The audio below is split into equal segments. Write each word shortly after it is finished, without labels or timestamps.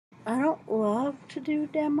I don't love to do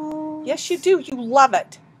demos. Yes, you do. You love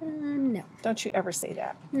it. No. Don't you ever say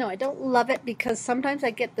that. No, I don't love it because sometimes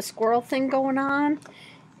I get the squirrel thing going on,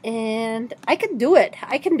 and I can do it.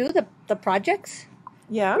 I can do the projects.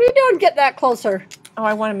 Yeah. What are you doing? Get that closer. Oh,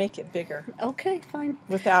 I want to make it bigger. Okay, fine.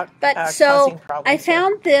 Without causing problems. I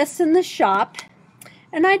found this in the shop,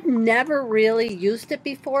 and I'd never really used it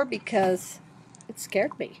before because it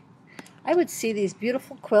scared me. I would see these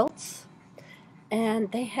beautiful quilts,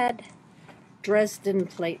 and they had Dresden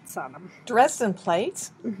plates on them. Dresden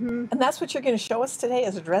plates? Mm-hmm. And that's what you're going to show us today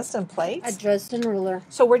is a Dresden plate? A Dresden ruler.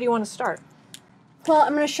 So where do you want to start? Well,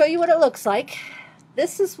 I'm going to show you what it looks like.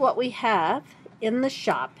 This is what we have in the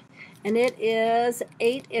shop, and it is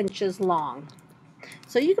 8 inches long.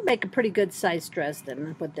 So you can make a pretty good sized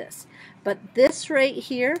Dresden with this. But this right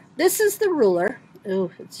here, this is the ruler.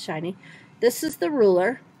 Ooh, it's shiny. This is the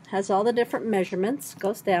ruler. Has all the different measurements.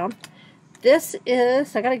 Goes down. This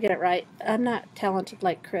is, I gotta get it right. I'm not talented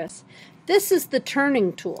like Kris. This is the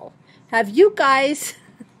turning tool. Have you guys,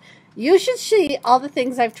 you should see all the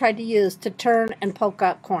things I've tried to use to turn and poke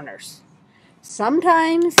out corners.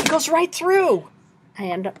 Sometimes it goes right through. I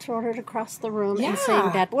end up throwing it across the room Yeah. and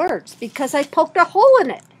saying bad words because I poked a hole in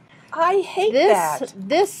it. I hate that.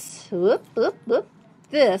 This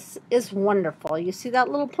is wonderful. You see that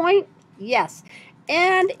little point? Yes.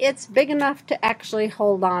 And it's big enough to actually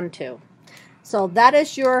hold on to. So that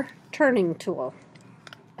is your turning tool.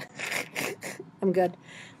 I'm good.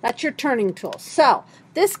 That's your turning tool. So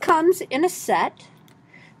this comes in a set.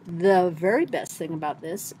 The very best thing about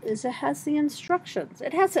this is it has the instructions.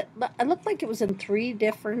 It looked like it was in 3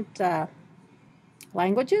 different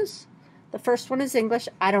languages. The first one is English.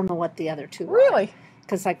 I don't know what the other 2 are. Really?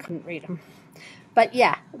 Because I couldn't read them. But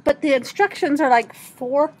yeah, but the instructions are like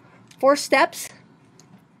 4 steps.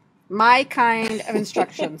 My kind of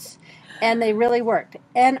instructions. And they really worked.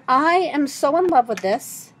 And I am so in love with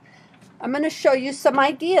this. I'm going to show you some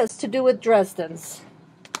ideas to do with Dresdens.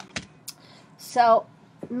 So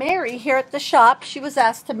Mary here at the shop, she was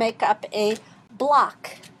asked to make up a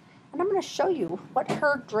block. And I'm going to show you what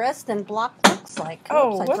her Dresden block looks like.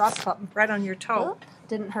 Oh, oops, I dropped something. Right on your toe. Oop,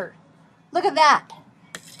 didn't hurt. Look at that.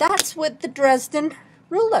 That's with the Dresden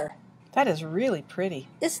ruler. That is really pretty.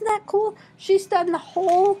 Isn't that cool? She's done the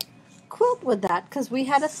whole quilt with that because we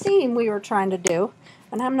had a theme we were trying to do.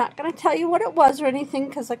 And I'm not going to tell you what it was or anything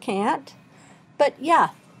because I can't. But yeah,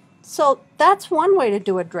 so that's one way to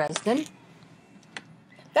do a Dresden.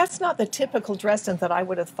 That's not the typical Dresden that I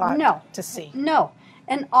would have thought to see. No.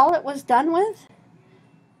 And all it was done with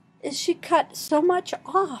is she cut so much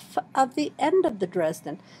off of the end of the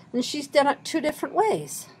Dresden. And she's done it 2 different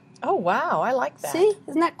ways. Oh, wow. I like that. See?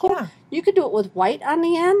 Isn't that cool? Yeah. You could do it with white on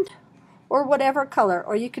the end or whatever color.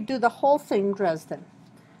 Or you could do the whole thing Dresden.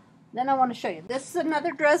 Then I want to show you. This is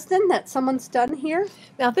another Dresden that someone's done here.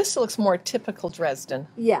 Now, this looks more typical Dresden.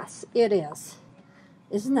 Yes, it is.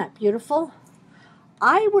 Isn't that beautiful?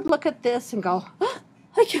 I would look at this and go, oh,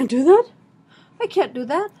 I can't do that. I can't do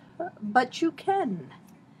that. But you can.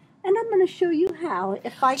 And I'm going to show you how.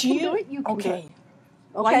 If I can do it, you can do it. Okay.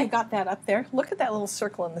 While you got that up there, look at that little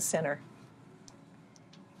circle in the center.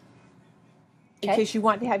 Because you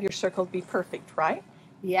want to have your circle be perfect, right?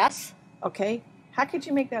 Yes. Okay. How could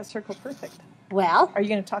you make that circle perfect? Well. Are you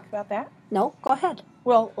going to talk about that? No, go ahead.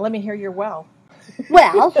 Well, let me hear your well.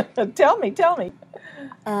 Well. Tell me.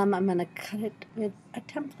 I'm going to cut it with a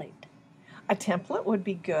template. A template would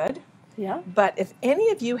be good. Yeah. But if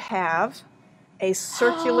any of you have a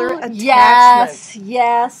circular attachment.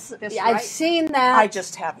 Yes. This, I've right? seen that. I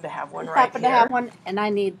just happen to have one right here. Happen to have one, and I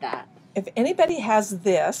need that. If anybody has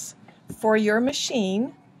this for your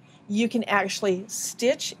machine, you can actually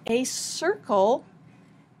stitch a circle,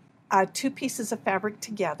 2 pieces of fabric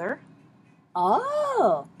together.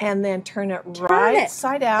 Oh. And then turn it right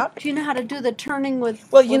side out. Do you know how to do the turning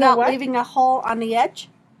without leaving a hole on the edge?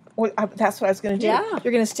 Well, that's what I was going to do. Yeah.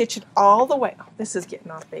 You're going to stitch it all the way. Oh, this is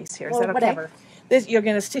getting off base here. Is that okay? Whatever. You're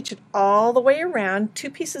going to stitch it all the way around, 2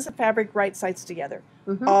 pieces of fabric right sides together,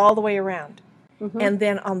 all the way around. And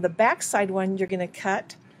then on the back side one, you're going to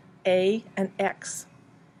cut an X.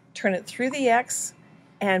 Turn it through the X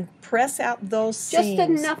and press out those seams. Just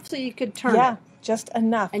enough so you could turn it. Yeah, just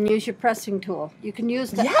enough. And use your pressing tool. You can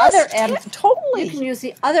use the other end. Totally. You can use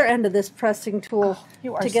the other end of this pressing tool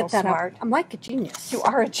to get that smart. out. I'm like a genius. You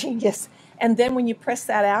are a genius. And then when you press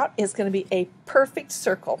that out, it's going to be a perfect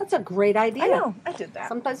circle. That's a great idea. I know. I did that.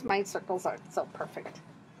 Sometimes my circles aren't so perfect.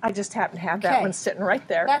 I just happen to have that one sitting right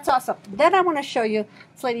there. That's awesome. Then I want to show you.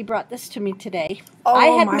 This lady brought this to me today. Oh, I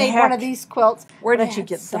had made one of these quilts. Where did you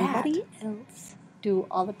get that? Somebody else do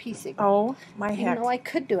all the piecing. Oh, my heck. You know I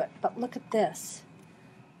could do it, but look at this.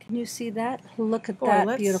 Can you see that? Look at Boy,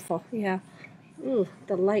 that. Beautiful. Yeah. Ooh,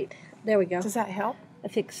 the light. There we go. Does that help? I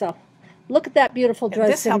think so. Look at that beautiful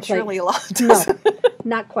Dresden This helps plate. really a lot. No,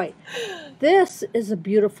 not quite. This is a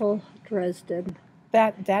beautiful Dresden.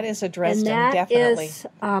 That is a Dresden, and that definitely.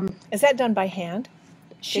 Is that done by hand?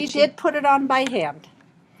 She did put it on by hand.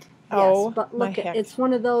 Oh, yes, but look, my heck. it's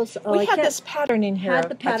one of those. Oh, we had this pattern in here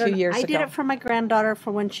a few years ago. I did it for my granddaughter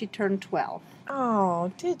for when she turned 12.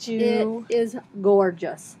 Oh, did you? It is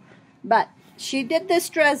gorgeous. But she did this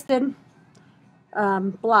Dresden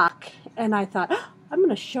block, and I thought, oh, I'm going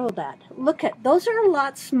to show that. Look at, those are a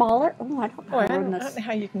lot smaller. Oh, I don't know. I don't know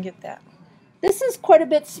how you can get that. This is quite a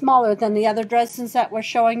bit smaller than the other Dresdens that we're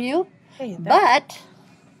showing you. Hey, but,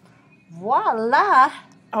 voila.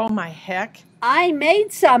 Oh, my heck. I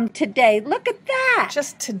made some today. Look at that.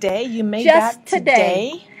 Just today? You made that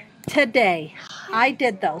today? Today. I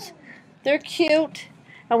did those. They're cute.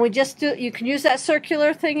 And we just do, you can use that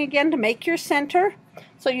circular thing again to make your center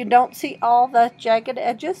so you don't see all the jagged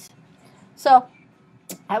edges. So,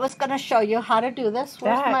 I was going to show you how to do this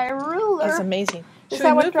with my ruler. That's amazing. Is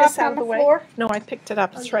that what dropped on the floor? No, I picked it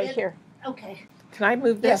up. It's right here. Okay. Can I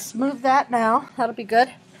move this? Yes, move that now. That'll be good.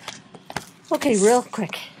 Okay, real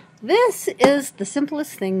quick. This is the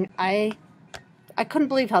simplest thing. I couldn't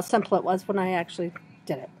believe how simple it was when I actually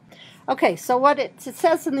did it. Okay, so what it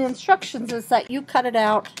says in the instructions is that you cut it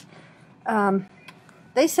out.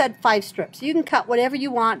 They said 5 strips. You can cut whatever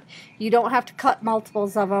you want. You don't have to cut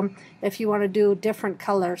multiples of them if you want to do different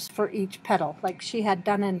colors for each petal, like she had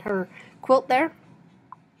done in her quilt there.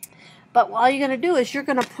 But all you're going to do is you're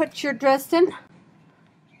going to put your Dresden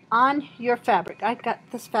on your fabric. I got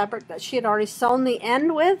this fabric that she had already sewn the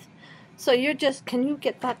end with. So you're just, can you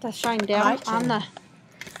get that to shine down on the...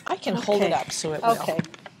 I can hold it up so it will. Okay.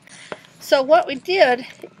 So what we did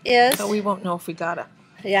is... But we won't know if we got it.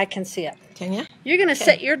 Yeah, I can see it. Can you? You're going to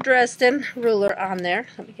set your Dresden ruler on there.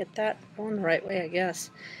 Let me get that going the right way, I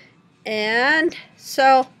guess. And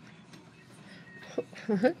so,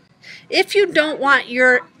 if you don't want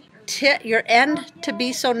your end to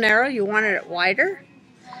be so narrow, you want it wider,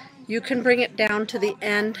 you can bring it down to the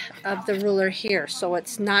end of the ruler here so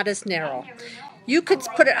it's not as narrow. You could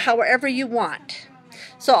put it however you want.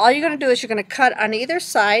 So all you're going to do is you're going to cut on either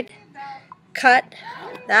side, cut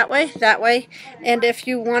that way, and if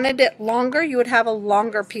you wanted it longer, you would have a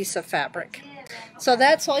longer piece of fabric. So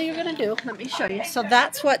that's all you're going to do. Let me show you. So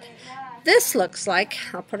that's what this looks like.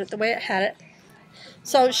 I'll put it the way it had it.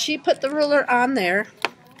 So she put the ruler on there.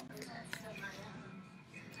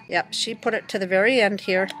 Yep, she put it to the very end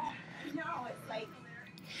here.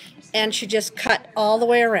 And she just cut all the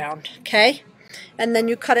way around, okay? And then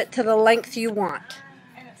you cut it to the length you want.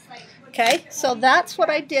 Okay, so that's what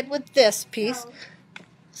I did with this piece.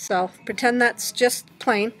 So pretend that's just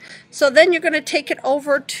plain. So then you're going to take it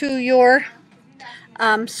over to your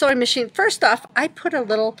sewing machine. First off, I put a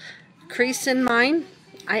little crease in mine.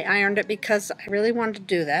 I ironed it because I really wanted to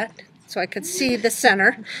do that so I could see the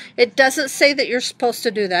center. It doesn't say that you're supposed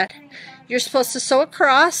to do that. You're supposed to sew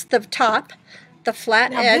across the top, the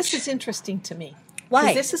flat edge. Now this is interesting to me. Why?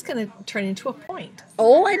 Because this is going to turn into a point.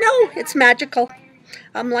 Oh, I know. It's magical.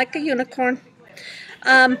 I'm like a unicorn.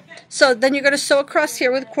 So then you're going to sew across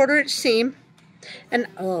here with a 1/4 inch seam. And,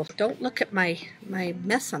 oh, don't look at my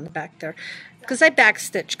mess on the back there. Because I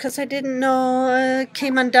backstitched. Because I didn't know it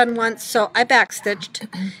came undone once. So I backstitched.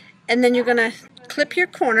 And then you're going to clip your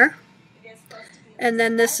corner. And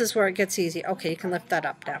then this is where it gets easy. Okay, you can lift that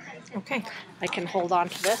up now. Okay. I can hold on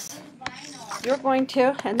to this. You're going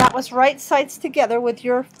to, and that was right sides together with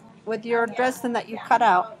your Dresden that you cut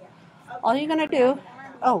out. All you're going to do,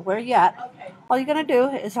 oh, where you at? All you're going to do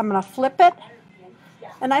is I'm going to flip it,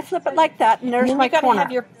 and I flip it like that, and there's my corner.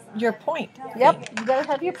 You got to have your point. Yep, you got to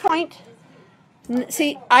have your point.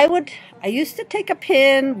 See, I used to take a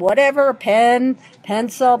pin, whatever, a pen,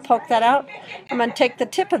 pencil, poke that out. I'm going to take the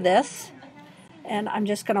tip of this, and I'm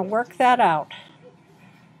just going to work that out.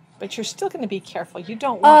 But you're still going to be careful. You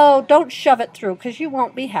don't want... Oh, don't shove it through because you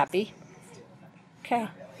won't be happy. Okay.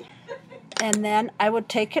 And then I would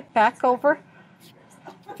take it back over,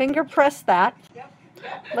 finger press that.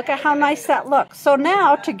 Look at how nice that looks. So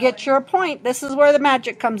now to get your point, this is where the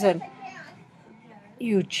magic comes in.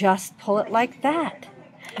 You just pull it like that.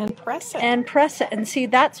 And press it. And press it. And see,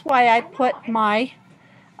 that's why I put my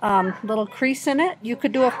little crease in it. You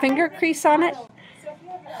could do a finger crease on it.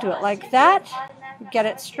 Do it like that. Get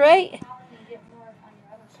it straight.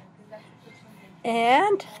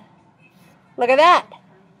 And look at that.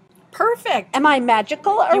 Perfect. Am I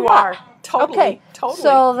magical or you what? Are. Totally. Okay. Totally.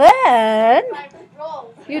 So then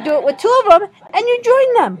you do it with 2 of them and you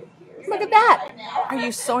join them. Look at that. Are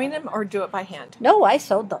you sewing them or do it by hand? No, I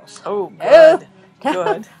sewed those. Oh, good.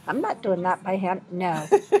 Good. I'm not doing that by hand. No.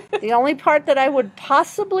 The only part that I would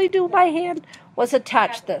possibly do by hand was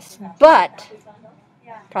attach this, but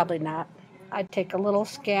probably not. I'd take a little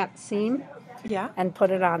scant seam and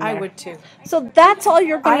put it on there. I would too. So that's all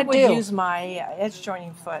you're going to do. I would use my edge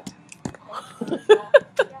joining foot.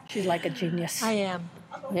 She's like a genius. I am.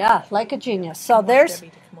 Yeah, like a genius. So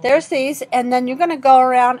there's these, and then you're going to go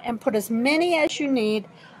around and put as many as you need.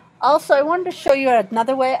 Also, I wanted to show you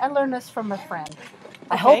another way. I learned this from a friend.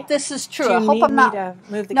 I hope this is true. I hope I'm not. To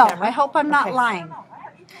move the no, camera? I hope I'm not lying.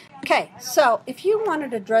 Okay, so if you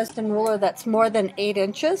wanted a Dresden ruler that's more than 8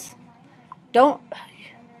 inches, don't.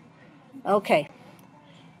 Okay,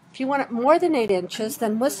 if you want it more than 8 inches,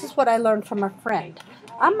 then this is what I learned from a friend.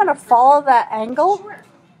 I'm going to follow that angle.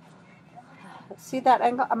 See that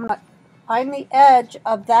angle? I'm going to find the edge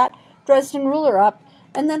of that Dresden ruler up,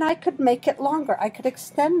 and then I could make it longer. I could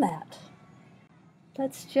extend that.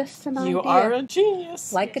 That's just an idea. You are a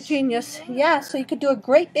genius. Like a genius. Yeah, so you could do a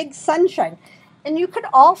great big sunshine. And you could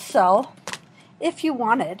also, if you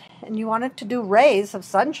wanted, and you wanted to do rays of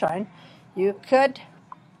sunshine, you could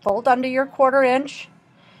fold under your 1/4 inch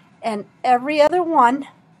and every other one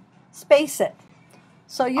space it.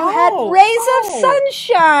 So you had rays of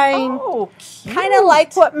sunshine. Oh, kind of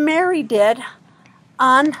like what Mary did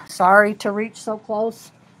on, sorry to reach so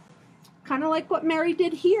close, kind of like what Mary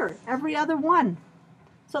did here, every other one.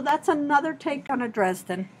 So that's another take on a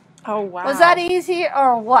Dresden. Oh, wow. Was that easy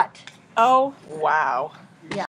or what? Oh, wow.